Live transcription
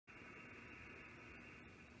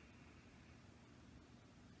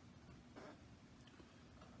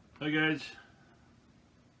Hi guys,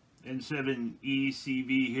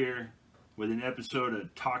 N7ECV here with an episode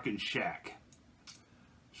of Talkin' Shack.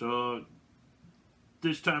 So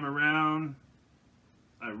this time around,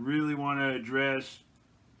 I really want to address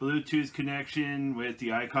Bluetooth connection with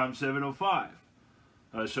the Ic-705.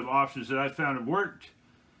 Some options that I found have worked,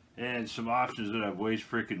 and some options that I've wasted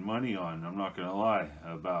freaking money on. I'm not gonna lie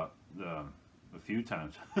about a few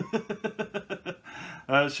times.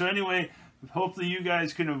 So anyway, hopefully you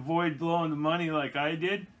guys can avoid blowing the money like I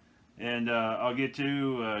did, and I'll get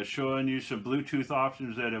to showing you some Bluetooth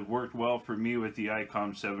options that have worked well for me with the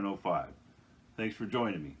Ic-705. Thanks for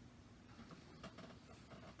joining me.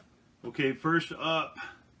 Okay, first up,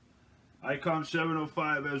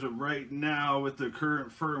 Ic-705 as of right now with the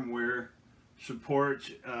current firmware supports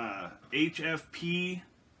HFP,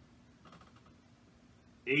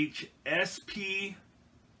 HSP,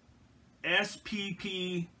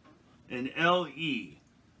 SPP, and LE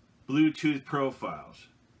Bluetooth profiles.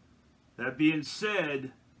 That being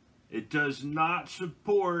said, it does not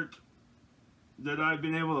support, that I've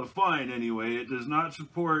been able to find anyway, it does not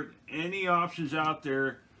support any options out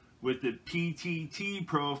there with the PTT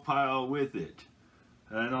profile with it.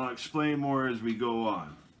 And I'll explain more as we go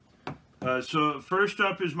on. So first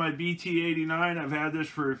up is my BT89. I've had this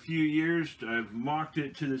for a few years. I've mocked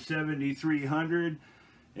it to the 7300,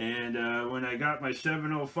 and when I got my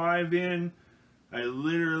 705 in, I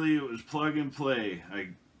literally, it was plug and play. I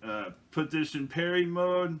put this in pairing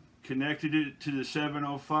mode, connected it to the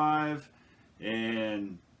 705,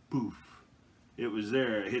 and poof, it was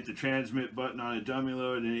there. I hit the transmit button on a dummy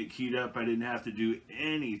load and it keyed up. I didn't have to do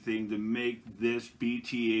anything to make this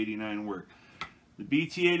BT89 work. The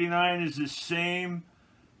BT89 is the same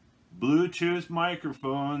Bluetooth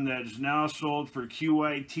microphone that's now sold for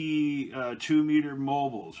QIT 2-meter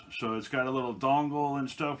mobiles. So it's got a little dongle and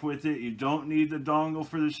stuff with it. You don't need the dongle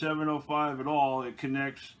for the 705 at all. It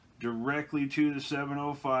connects directly to the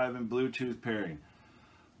 705 in Bluetooth pairing.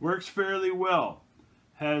 Works fairly well.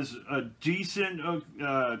 Has a decent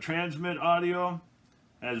transmit audio.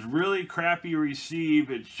 Has really crappy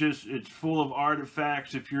receive. It's full of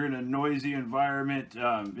artifacts. If you're in a noisy environment,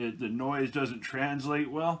 the noise doesn't translate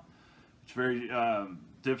well. It's very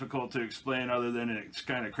difficult to explain other than it's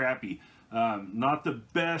kind of crappy. Not the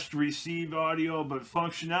best receive audio, but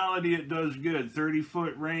functionality it does good.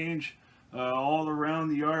 30-foot range all around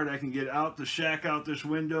the yard. I can get out the shack, out this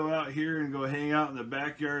window out here, and go hang out in the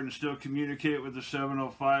backyard and still communicate with the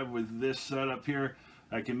 705 with this setup here.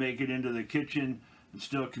 I can make it into the kitchen and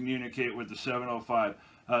still communicate with the 705.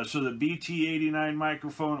 So the BT89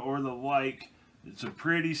 microphone or the like, it's a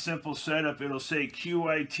pretty simple setup. It'll say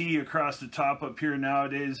QIT across the top up here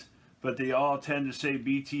nowadays, but they all tend to say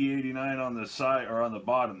BT89 on the side or on the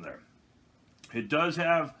bottom there. It does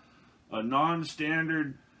have a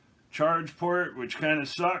non-standard charge port, which kind of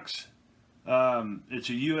sucks. It's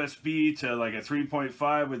a USB to like a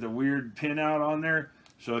 3.5 with a weird pin out on there.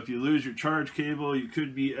 So if you lose your charge cable, you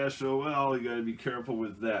could be SOL. You got to be careful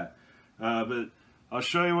with that. But I'll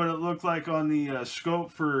show you what it looked like on the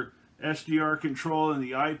scope for SDR control and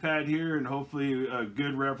the iPad here, and hopefully a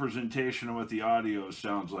good representation of what the audio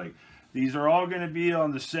sounds like. These are all going to be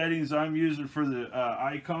on the settings I'm using for the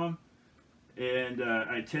ICOM, and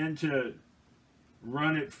I tend to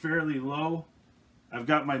run it fairly low. I've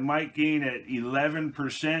got my mic gain at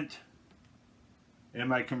 11%. And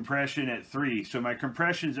my compression at 3. So my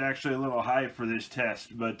compression is actually a little high for this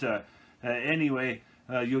test. But anyway,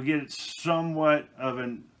 you'll get somewhat of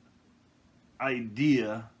an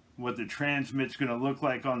idea what the transmit's going to look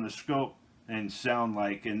like on the scope and sound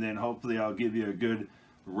like. And then hopefully I'll give you a good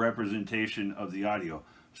representation of the audio.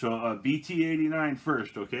 So BT89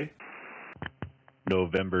 first, okay?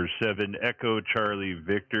 November 7 Echo Charlie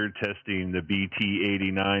Victor testing the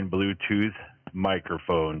BT89 Bluetooth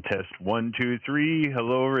microphone. Test 1, 2, 3.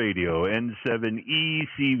 Hello radio.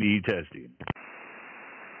 N7ECV testing.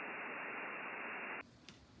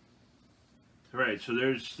 All right, so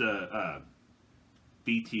there's the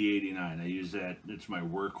BT89. I use that. It's my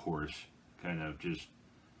workhorse. Kind of just,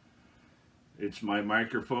 it's my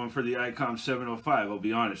microphone for the Ic-705. I'll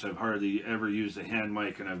be honest, I've hardly ever used a hand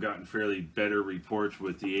mic, and I've gotten fairly better reports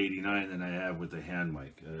with the 89 than I have with the hand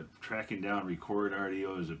mic. Tracking down record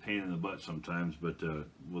audio is a pain in the butt sometimes, but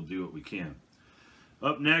we'll do what we can.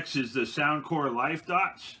 Up next is the Soundcore Life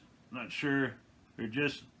Dots. Not sure, they're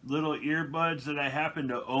just little earbuds that I happen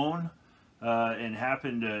to own and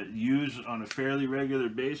happen to use on a fairly regular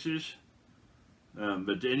basis.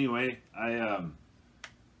 But anyway, I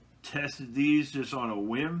tested these just on a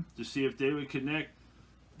whim to see if they would connect.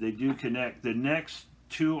 They do connect. The next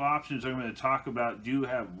two options I'm going to talk about do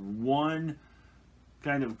have one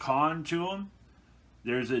kind of con to them.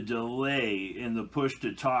 There's a delay in the push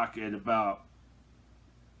to talk at about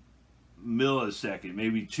millisecond,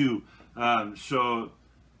 maybe 2. So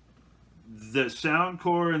the sound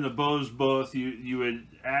core and the Bose both, you would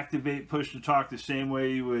activate push to talk the same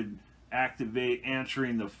way you would activate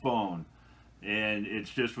answering the phone, and it's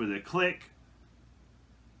just with a click,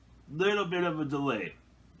 little bit of a delay.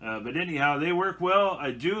 But anyhow, they work well.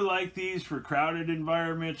 I do like these for crowded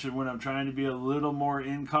environments and when I'm trying to be a little more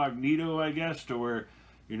incognito, I guess, to where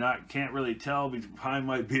you can't really tell behind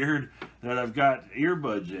my beard that I've got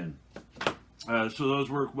earbuds in. So those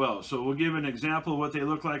work well. So we'll give an example of what they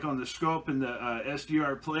look like on the scope and the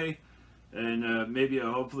SDR play, and maybe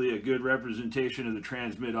hopefully a good representation of the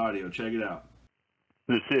transmit audio. Check it out.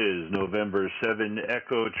 This is November 7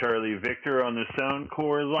 Echo Charlie Victor on the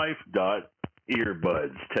Soundcore Life Dot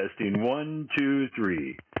earbuds. Testing 1, 2,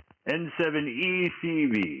 3. N7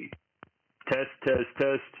 ECV. Test, test,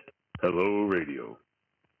 test. Hello, radio.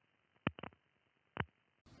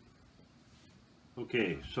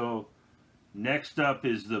 Okay, so next up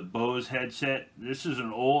is the Bose headset. This is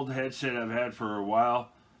an old headset I've had for a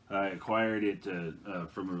while. I acquired it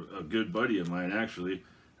from a good buddy of mine, actually.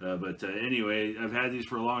 But anyway, I've had these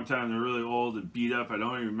for a long time. They're really old and beat up. I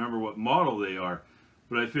don't even remember what model they are.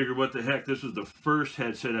 But I figured, what the heck, this was the first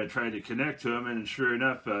headset I tried to connect to them. And sure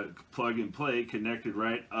enough, plug and play connected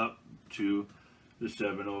right up to the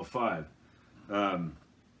 705.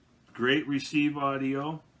 Great receive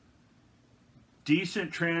audio.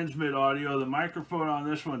 Decent transmit audio. The microphone on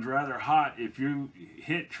this one's rather hot. If you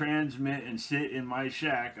hit transmit and sit in my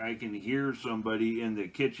shack, I can hear somebody in the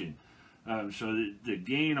kitchen. So the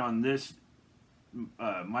gain on this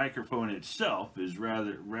microphone itself is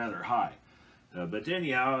rather high. But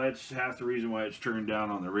anyhow, that's half the reason why it's turned down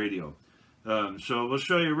on the radio. So we'll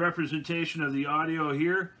show you a representation of the audio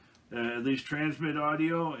here, at least transmit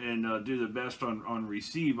audio, and do the best on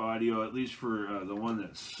receive audio, at least for the one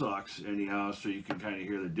that sucks anyhow, so you can kind of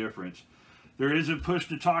hear the difference. There is a push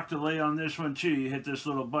to talk delay on this one too. You hit this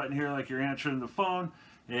little button here like you're answering the phone,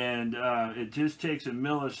 and it just takes a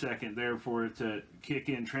millisecond there for it to kick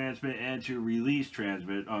in transmit and to release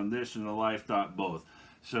transmit on this and the Life Dot both.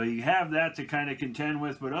 So you have that to kind of contend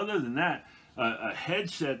with, but other than that, a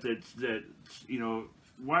headset that's you know,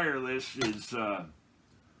 wireless is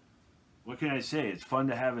what can I say? It's fun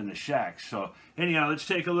to have in the shack. So anyhow, let's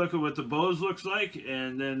take a look at what the Bose looks like,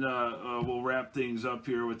 and then we'll wrap things up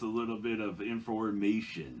here with a little bit of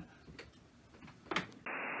information.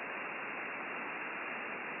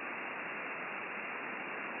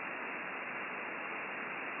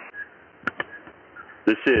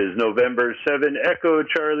 This is November 7 Echo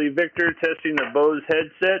Charlie Victor testing the Bose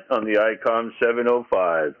headset on the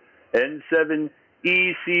Ic-705. N7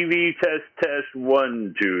 ECV test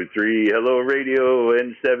 1, 2, 3. Hello radio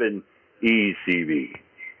N7 ECV.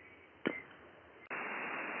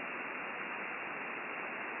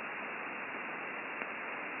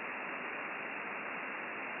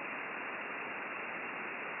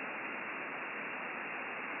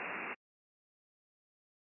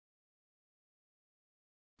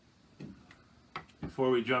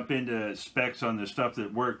 Before we jump into specs on the stuff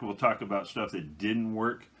that worked, we'll talk about stuff that didn't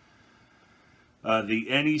work. The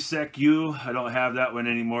Ic-705, I don't have that one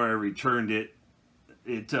anymore. I returned it.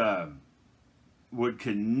 It would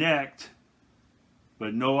connect,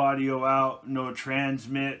 but no audio out, no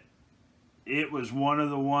transmit. It was one of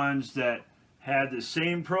the ones that had the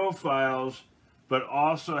same profiles, but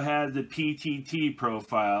also had the PTT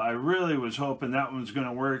profile. I really was hoping that one's going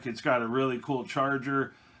to work. It's got a really cool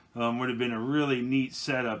charger. Would have been a really neat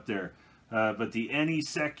setup there. But the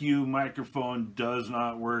Ic-705 microphone does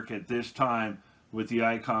not work at this time with the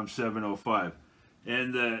Ic-705.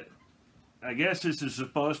 And I guess this is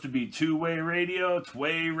supposed to be two-way radio,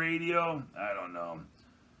 tway radio, I don't know.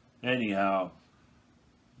 Anyhow,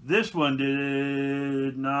 this one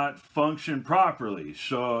did not function properly.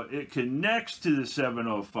 So it connects to the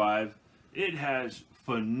 705. It has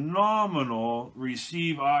phenomenal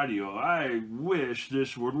receive audio. I wish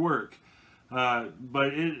this would work. But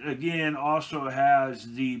it, again, also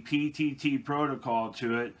has the PTT protocol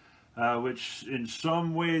to it, which in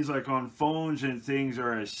some ways, like on phones and things,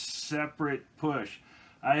 are a separate push.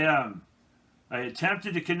 I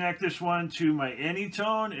attempted to connect this one to my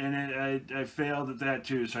Anytone, and I failed at that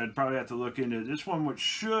too, so I'd probably have to look into it. This one, which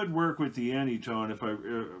should work with the Anytone if I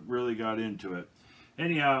really got into it.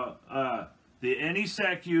 Anyhow, the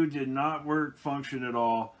Ic-705 did not function at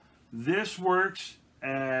all. This works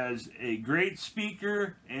as a great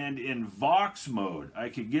speaker and in Vox mode. I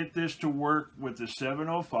could get this to work with the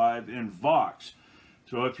 705 in Vox.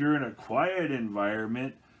 So if you're in a quiet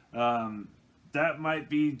environment, that might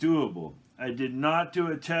be doable. I did not do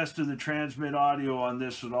a test of the transmit audio on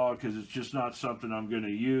this at all because it's just not something I'm going to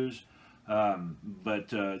use. But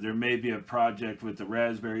there may be a project with the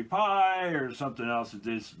Raspberry Pi or something else that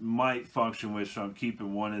this might function with, so I'm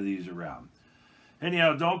keeping one of these around.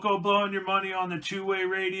 Anyhow, don't go blowing your money on the two-way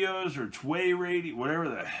radios or tway radio, whatever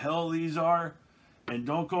the hell these are. And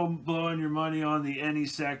don't go blowing your money on the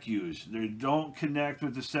NESECUs. They don't connect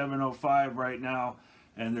with the 705 right now,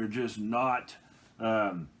 and they're just not,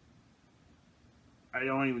 I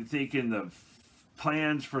don't even think in the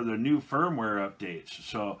plans for the new firmware updates.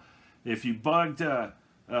 So if you bugged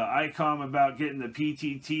ICOM about getting the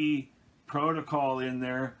PTT protocol in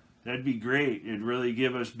there, that'd be great. It'd really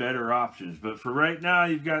give us better options. But for right now,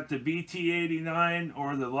 you've got the BT89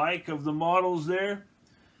 or the like of the models there.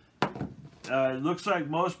 It looks like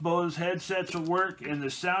most Bose headsets will work, and the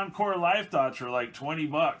Soundcore LifeDots are like 20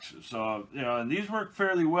 bucks. So, you know, and these work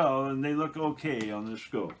fairly well, and they look okay on this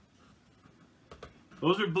scope.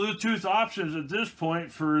 Those are Bluetooth options at this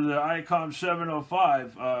point for the ICOM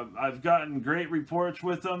 705. I've gotten great reports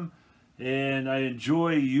with them, and I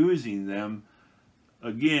enjoy using them.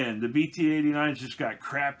 Again, the BT89's just got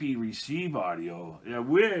crappy receive audio. I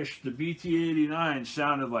wish the BT89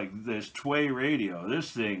 sounded like this tway radio. This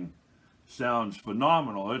thing sounds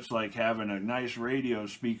phenomenal. It's like having a nice radio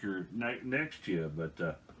speaker next to you.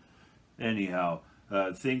 But anyhow,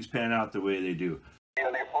 things pan out the way they do.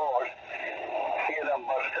 Your name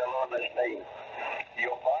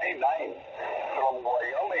from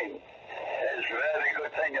Wyoming is very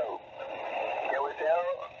good thing. Can we tell?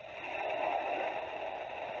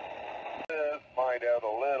 Find out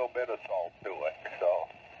a little bit of salt to it. So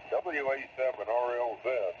WA7RLZ.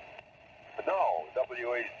 No,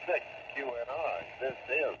 WA6QNI. This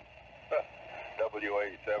is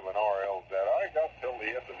WA7RLZ. I got till the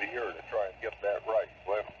end of the year to try and get that right.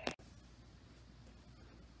 Well,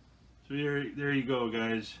 so there you go,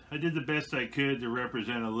 guys. I did the best I could to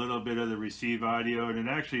represent a little bit of the receive audio, and it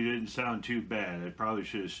actually didn't sound too bad. I probably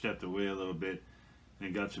should have stepped away a little bit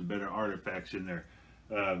and got some better artifacts in there.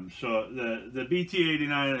 So the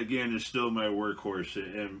BT89 again is still my workhorse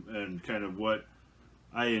and kind of what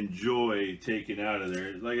I enjoy taking out of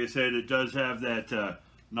there. Like I said, it does have that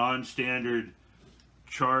non-standard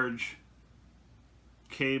charge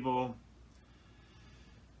cable.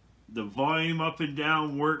 The volume up and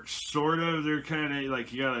down works sort of. They're kind of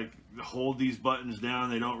like you gotta hold these buttons down.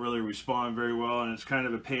 They don't really respond very well, and it's kind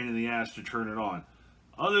of a pain in the ass to turn it on.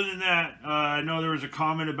 Other than that, I know there was a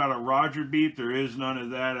comment about a Roger beep. There is none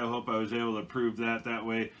of that. I hope I was able to prove that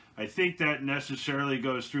way. I think that necessarily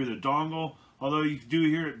goes through the dongle, although you do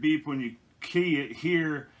hear it beep when you key it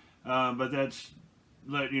here, but that's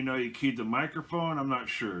letting you know you keyed the microphone. I'm not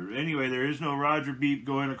sure. Anyway, there is no Roger beep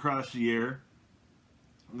going across the air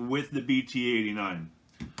with the BT89.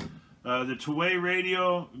 The two-way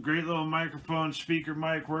radio, great little microphone, speaker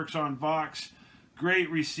mic, works on Vox. Great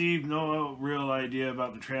receive, no real idea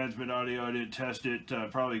about the transmit audio. I didn't test it,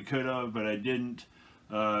 probably could have, but I didn't.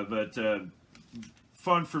 But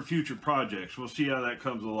fun for future projects. We'll see how that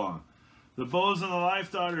comes along. The Bose and the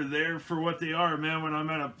LifeDot are there for what they are, man. When I'm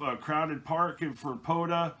at a crowded park and for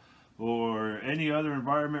POTA or any other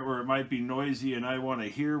environment where it might be noisy and I want to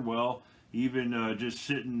hear well, even just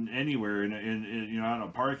sitting anywhere in you know, on a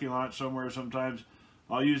parking lot somewhere sometimes,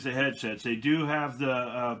 I'll use the headsets. They do have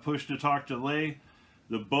the push-to-talk delay.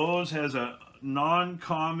 The Bose has a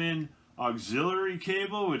non-common auxiliary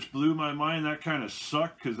cable, which blew my mind. That kind of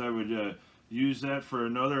sucked because I would use that for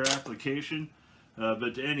another application.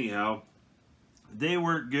 But anyhow, they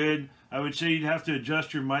work good. I would say you'd have to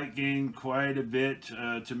adjust your mic gain quite a bit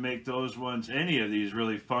to make those ones, any of these,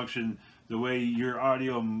 really function the way your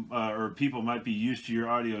audio or people might be used to your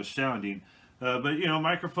audio sounding. But, you know,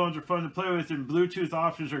 microphones are fun to play with, and Bluetooth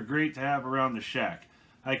options are great to have around the shack.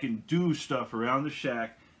 I can do stuff around the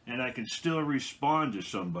shack, and I can still respond to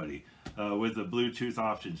somebody with the Bluetooth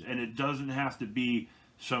options. And it doesn't have to be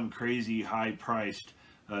some crazy high-priced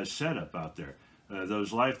setup out there.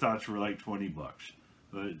 Those LifeDots were like 20 bucks.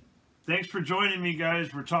 But thanks for joining me,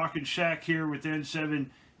 guys. We're talking shack here with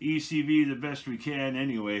N7 ECV the best we can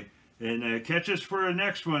anyway. And catch us for the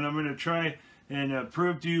next one. I'm going to try and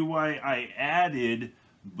prove to you why I added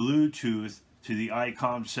Bluetooth to the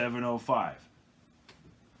ICOM 705.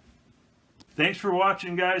 Thanks for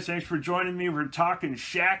watching, guys. Thanks for joining me. We're talking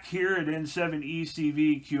shack here at N7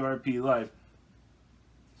 ECV QRP Live.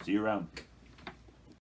 See you around.